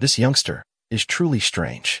 This youngster is truly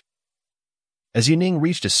strange. As Yining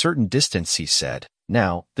reached a certain distance, he said,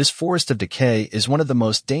 Now, this forest of decay is one of the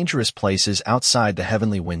most dangerous places outside the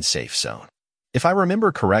Heavenly Wind safe zone. If I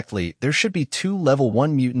remember correctly, there should be 2 level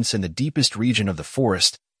 1 mutants in the deepest region of the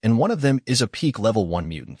forest, and one of them is a peak level 1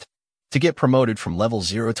 mutant. To get promoted from level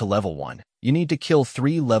 0 to level 1, you need to kill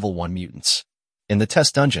 3 level 1 mutants. In the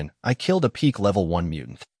test dungeon, I killed a peak level 1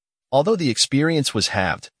 mutant. Although the experience was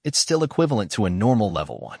halved, it's still equivalent to a normal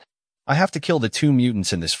level 1. I have to kill the 2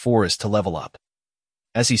 mutants in this forest to level up.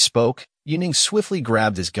 As he spoke, Yining swiftly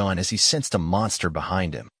grabbed his gun as he sensed a monster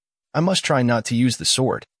behind him. I must try not to use the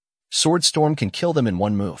sword. Sword Storm can kill them in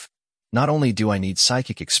one move. Not only do I need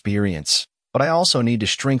psychic experience, but I also need to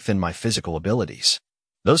strengthen my physical abilities.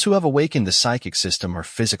 Those who have awakened the psychic system are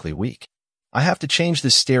physically weak. I have to change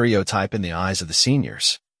this stereotype in the eyes of the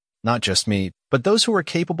seniors. Not just me, but those who are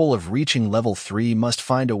capable of reaching level 3 must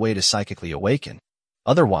find a way to psychically awaken.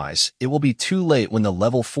 Otherwise, it will be too late when the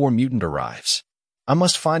level 4 mutant arrives. I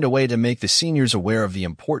must find a way to make the seniors aware of the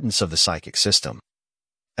importance of the psychic system.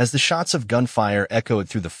 As the shots of gunfire echoed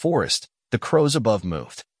through the forest, the crows above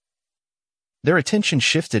moved. Their attention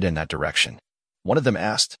shifted in that direction. One of them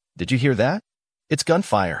asked, Did you hear that? It's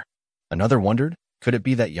gunfire. Another wondered, Could it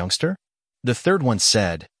be that youngster? The third one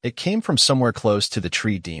said, It came from somewhere close to the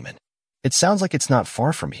tree demon. It sounds like it's not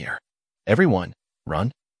far from here. Everyone,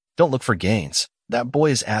 run. Don't look for gains. That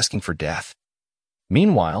boy is asking for death.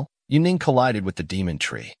 Meanwhile, Yining collided with the demon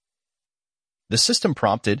tree. The system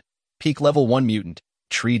prompted, Peak level 1 mutant,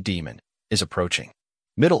 tree demon, is approaching.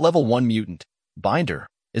 Middle level 1 mutant, binder,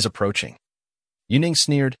 is approaching. Yining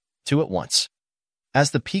sneered, 2 at once.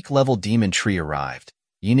 As the peak level demon tree arrived,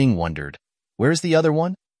 Yining wondered, Where's the other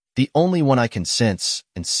one? The only one I can sense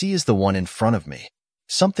and see is the one in front of me.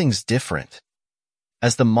 Something's different.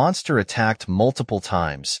 As the monster attacked multiple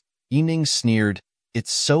times, Yining sneered,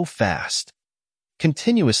 It's so fast.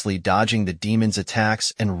 Continuously dodging the demon's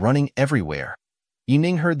attacks and running everywhere,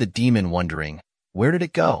 Yining heard the demon wondering, Where did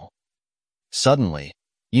it go? Suddenly,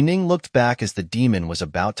 Yining looked back as the demon was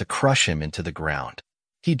about to crush him into the ground.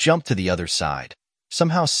 He jumped to the other side,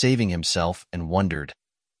 somehow saving himself, and wondered,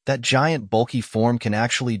 That giant bulky form can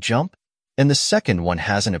actually jump? And the second one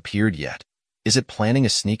hasn't appeared yet. Is it planning a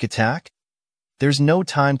sneak attack? There's no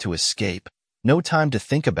time to escape, no time to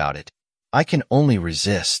think about it. I can only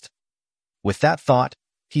resist. With that thought,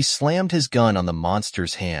 he slammed his gun on the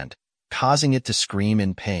monster's hand, causing it to scream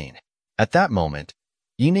in pain. At that moment,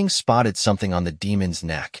 Yining spotted something on the demon's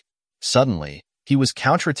neck. Suddenly, He was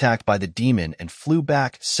counterattacked by the demon and flew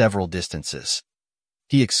back several distances.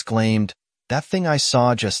 He exclaimed, "That thing I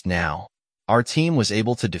saw just now." Our team was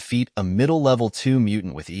able to defeat a middle level 2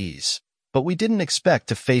 mutant with ease, but we didn't expect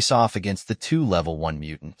to face off against the 2 level 1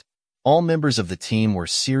 mutant. All members of the team were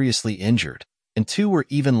seriously injured, and 2 were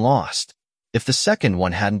even lost. If the second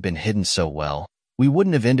one hadn't been hidden so well, we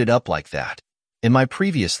wouldn't have ended up like that. In my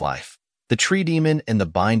previous life, the tree demon and the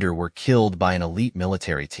binder were killed by an elite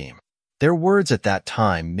military team. Their words at that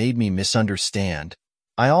time made me misunderstand.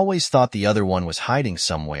 I always thought the other one was hiding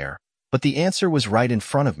somewhere, but the answer was right in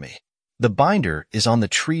front of me. The binder is on the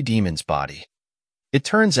tree demon's body. It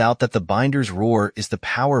turns out that the binder's roar is the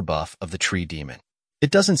power buff of the tree demon.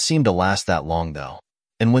 It doesn't seem to last that long though,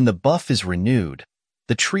 and when the buff is renewed,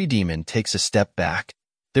 the tree demon takes a step back.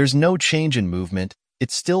 There's no change in movement,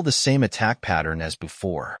 it's still the same attack pattern as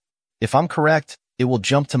before. If I'm correct, it will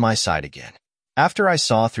jump to my side again. After I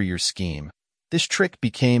saw through your scheme, this trick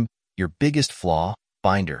became your biggest flaw,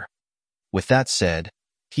 binder. With that said,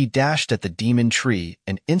 he dashed at the demon tree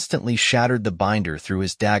and instantly shattered the binder through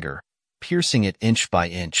his dagger, piercing it inch by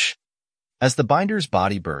inch. As the binder's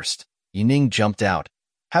body burst, Yining jumped out,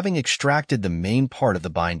 having extracted the main part of the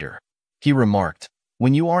binder. He remarked,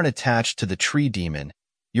 "When you aren't attached to the tree demon,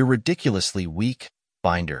 you're ridiculously weak,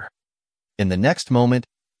 binder." In the next moment,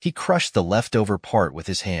 he crushed the leftover part with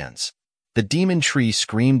his hands. The demon tree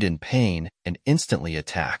screamed in pain and instantly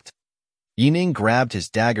attacked. Yining grabbed his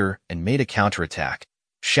dagger and made a counterattack,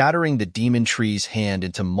 shattering the demon tree's hand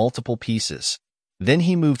into multiple pieces. Then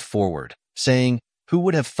he moved forward, saying, "Who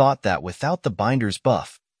would have thought that without the binder's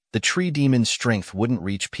buff, the tree demon's strength wouldn't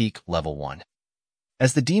reach peak level 1.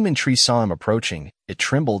 As the demon tree saw him approaching, it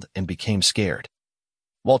trembled and became scared.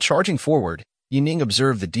 While charging forward, Yining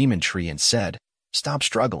observed the demon tree and said, "Stop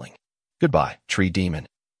struggling. Goodbye, tree demon."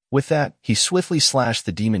 With that, he swiftly slashed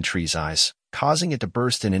the demon tree's eyes, causing it to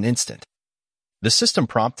burst in an instant. The system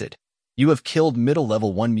prompted, "You have killed middle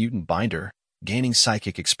level 1 mutant binder, gaining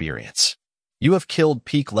psychic experience. You have killed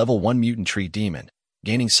peak level 1 mutant tree demon,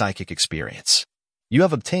 gaining psychic experience. You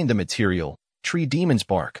have obtained the material, tree demon's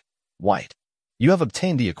bark, white. You have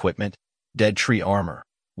obtained the equipment, dead tree armor,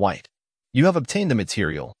 white. You have obtained the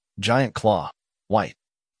material, giant claw, white.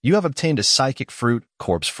 You have obtained a psychic fruit,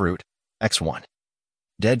 corpse fruit, X1.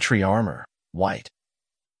 Dead tree armor, white."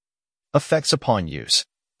 Effects upon use.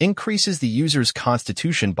 Increases the user's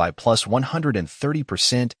constitution by plus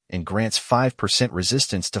 130% and grants 5%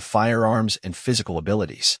 resistance to firearms and physical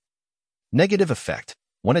abilities. Negative effect.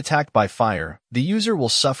 When attacked by fire, the user will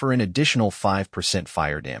suffer an additional 5%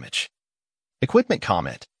 fire damage. Equipment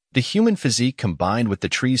comment. The human physique combined with the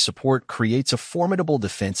tree's support creates a formidable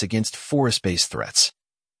defense against forest-based threats.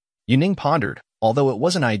 Yining pondered, although it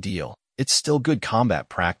wasn't ideal, it's still good combat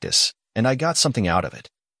practice, and I got something out of it.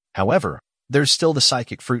 However, there's still the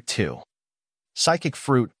psychic fruit too. Psychic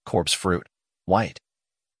fruit, corpse fruit, white.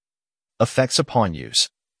 Effects upon use.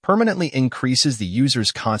 Permanently increases the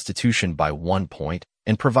user's constitution by 1 point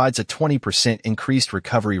and provides a 20% increased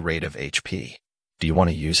recovery rate of HP. Do you want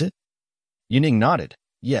to use it? Yining nodded,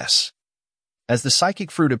 yes. As the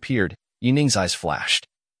psychic fruit appeared, Yining's eyes flashed.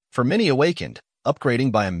 For many awakened,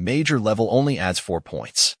 upgrading by a major level only adds 4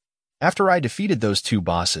 points. After I defeated those 2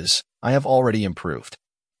 bosses, I have already improved.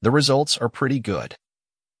 The results are pretty good.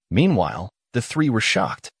 Meanwhile, the 3 were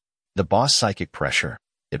shocked. The boss psychic pressure,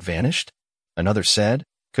 it vanished? Another said,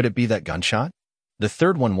 could it be that gunshot? The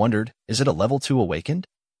third one wondered, is it a level 2 awakened?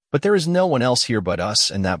 But there is no one else here but us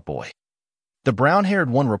and that boy. The brown-haired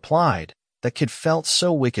one replied, that kid felt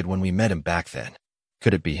so wicked when we met him back then.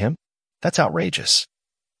 Could it be him? That's outrageous.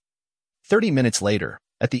 30 minutes later,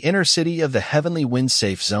 at the inner city of the Heavenly Wind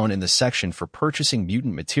Safe Zone in the section for purchasing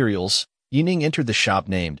mutant materials, Yining entered the shop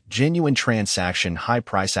named Genuine Transaction High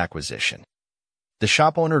Price Acquisition. The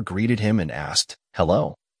shop owner greeted him and asked,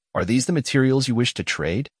 "Hello, are these the materials you wish to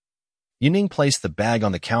trade?" Yining placed the bag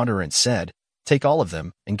on the counter and said, "Take all of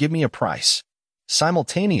them and give me a price."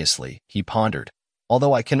 Simultaneously, he pondered,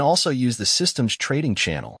 "Although I can also use the system's trading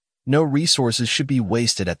channel, no resources should be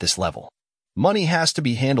wasted at this level. Money has to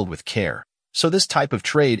be handled with care, so this type of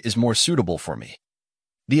trade is more suitable for me."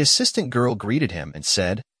 The assistant girl greeted him and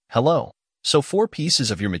said, "Hello. So 4 pieces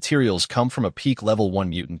of your materials come from a peak level 1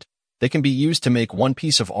 mutant. They can be used to make 1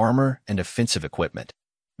 piece of armor and offensive equipment.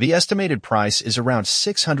 The estimated price is around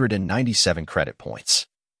 697 credit points.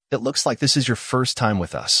 It looks like this is your first time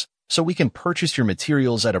with us, so we can purchase your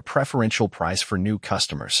materials at a preferential price for new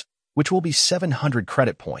customers, which will be 700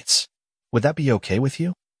 credit points. Would that be okay with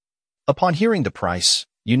you?" Upon hearing the price,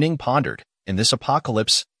 Yining pondered, in this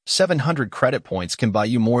apocalypse, 700 credit points can buy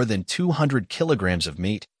you more than 200 kilograms of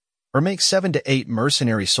meat, or make 7 to 8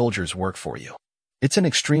 mercenary soldiers work for you. It's an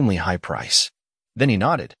extremely high price. Then he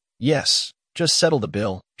nodded. Yes, just settle the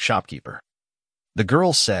bill, shopkeeper. The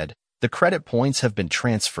girl said, the credit points have been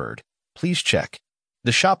transferred. Please check.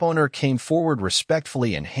 The shop owner came forward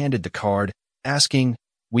respectfully and handed the card, asking,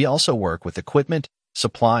 we also work with equipment,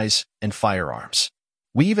 supplies, and firearms.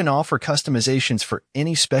 We even offer customizations for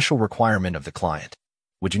any special requirement of the client.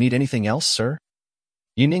 Would you need anything else, sir?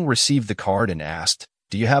 Yining received the card and asked,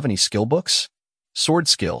 do you have any skill books? Sword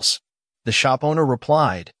skills. The shop owner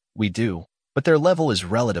replied, we do, but their level is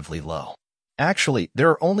relatively low. Actually, there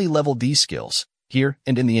are only level D skills, here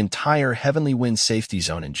and in the entire Heavenly Wind safety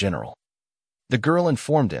zone in general. The girl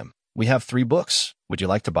informed him, we have 3 books. Would you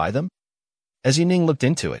like to buy them? As Yining looked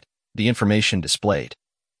into it, the information displayed.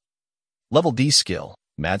 Level D skill,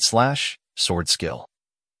 Mad Slash, sword skill.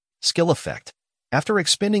 Skill effect. After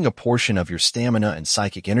expending a portion of your stamina and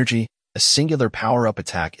psychic energy, a singular power-up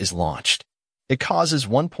attack is launched. It causes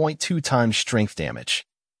 1.2 times strength damage.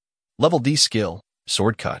 Level D skill,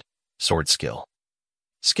 sword cut, sword skill.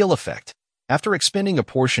 Skill effect. After expending a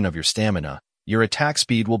portion of your stamina, your attack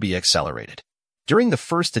speed will be accelerated. During the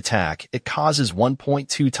first attack, it causes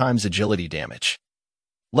 1.2 times agility damage.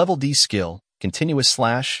 Level D skill, continuous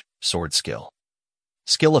slash, sword skill.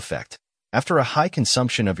 Skill effect. After a high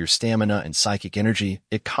consumption of your stamina and psychic energy,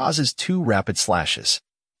 it causes 2 rapid slashes.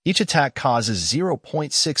 Each attack causes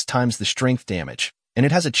 0.6 times the strength damage, and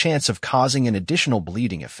it has a chance of causing an additional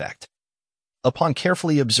bleeding effect. Upon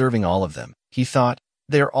carefully observing all of them, he thought,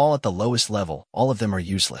 they are all at the lowest level, all of them are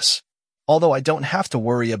useless. Although I don't have to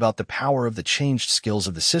worry about the power of the changed skills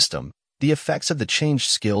of the system, the effects of the changed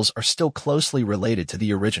skills are still closely related to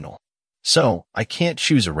the original. So, I can't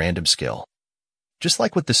choose a random skill. Just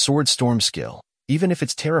like with the Sword Storm skill, even if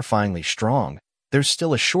it's terrifyingly strong, there's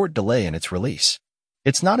still a short delay in its release.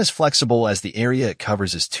 It's not as flexible as the area it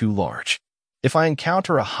covers is too large. If I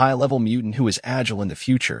encounter a high-level mutant who is agile in the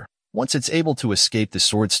future, once it's able to escape the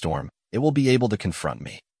Sword Storm, it will be able to confront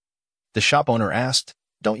me. The shop owner asked,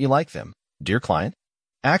 don't you like them, dear client?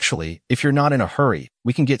 Actually, if you're not in a hurry,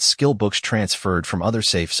 we can get skill books transferred from other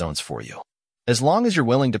safe zones for you. As long as you're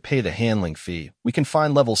willing to pay the handling fee, we can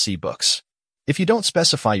find level C books. If you don't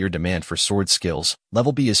specify your demand for sword skills,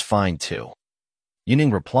 level B is fine too.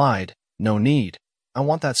 Yining replied, no need. I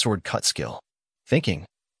want that sword cut skill. Thinking,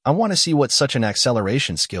 I want to see what such an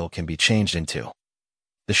acceleration skill can be changed into.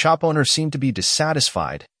 The shop owner seemed to be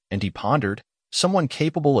dissatisfied, and he pondered, someone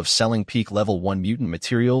capable of selling peak level 1 mutant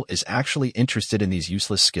material is actually interested in these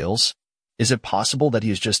useless skills? Is it possible that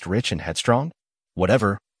he is just rich and headstrong?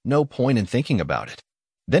 Whatever, no point in thinking about it.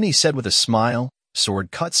 Then he said with a smile,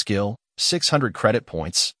 sword cut skill, 600 credit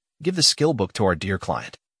points, give the skill book to our dear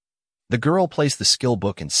client. The girl placed the skill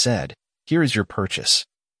book and said, here is your purchase.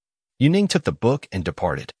 Yining took the book and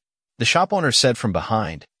departed. The shop owner said from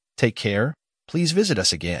behind, take care, please visit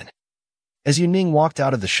us again. As Yining walked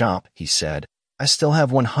out of the shop, he said, I still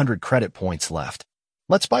have 100 credit points left.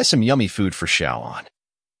 Let's buy some yummy food for Xiaoan.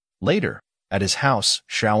 Later, at his house,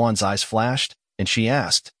 Xiaoan's eyes flashed, and she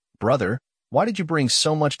asked, brother, why did you bring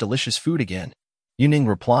so much delicious food again? Yining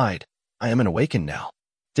replied, I am an awakened now.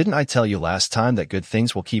 Didn't I tell you last time that good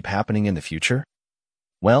things will keep happening in the future?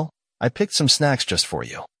 Well, I picked some snacks just for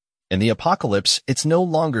you. In the apocalypse, it's no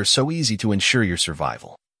longer so easy to ensure your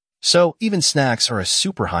survival. So, even snacks are a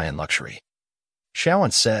super high in luxury.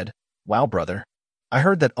 Xiaoan said, wow, brother. I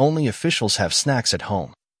heard that only officials have snacks at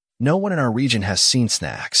home. No one in our region has seen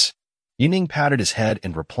snacks. Yining patted his head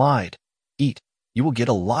and replied, eat. You will get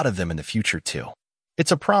a lot of them in the future too.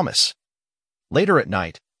 It's a promise. Later at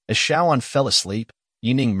night, as Xiaoan fell asleep,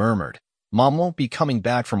 Yining murmured, Mom won't be coming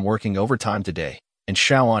back from working overtime today, and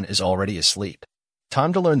Xiaoan is already asleep.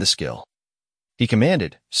 Time to learn the skill. He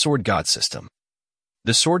commanded, Sword God System.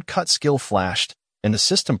 The sword cut skill flashed, and the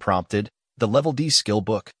system prompted, the level D skill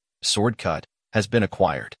book, Sword Cut, has been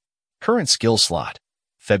acquired. Current skill slot,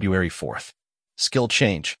 February 4th. Skill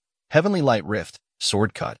change, Heavenly Light Rift,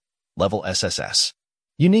 Sword Cut, level SSS.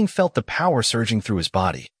 Yining felt the power surging through his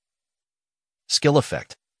body. Skill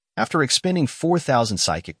effect. After expending 4,000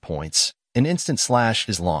 psychic points, an instant slash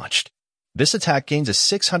is launched. This attack gains a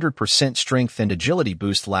 600% strength and agility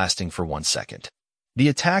boost lasting for 1 second. The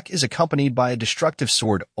attack is accompanied by a destructive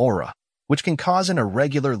sword aura, which can cause an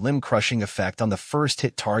irregular limb-crushing effect on the first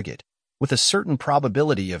hit target, with a certain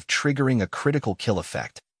probability of triggering a critical kill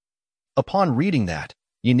effect. Upon reading that,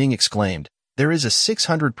 Yining exclaimed, there is a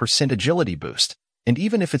 600% agility boost, and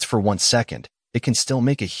even if it's for 1 second, it can still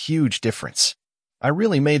make a huge difference. I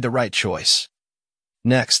really made the right choice.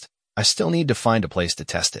 Next, I still need to find a place to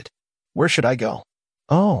test it. Where should I go?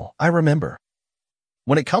 Oh, I remember.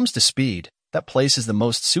 When it comes to speed, that place is the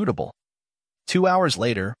most suitable. 2 hours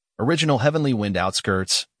later, Original Heavenly Wind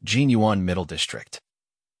Outskirts, Jinyuan Middle District.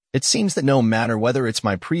 It seems that no matter whether it's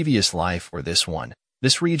my previous life or this one,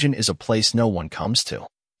 this region is a place no one comes to.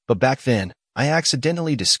 But back then, I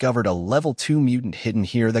accidentally discovered a level 2 mutant hidden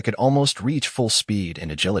here that could almost reach full speed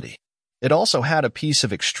and agility. It also had a piece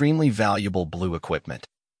of extremely valuable blue equipment.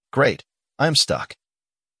 Great, I'm stuck.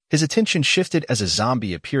 His attention shifted as a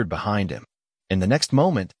zombie appeared behind him. In the next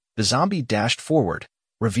moment, the zombie dashed forward,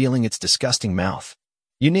 revealing its disgusting mouth.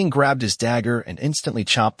 Yuning grabbed his dagger and instantly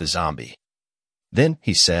chopped the zombie. Then,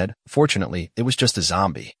 he said, fortunately, it was just a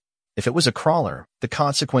zombie. If it was a crawler, the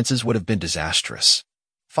consequences would have been disastrous.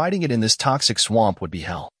 Fighting it in this toxic swamp would be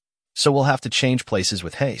hell. So we'll have to change places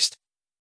with haste.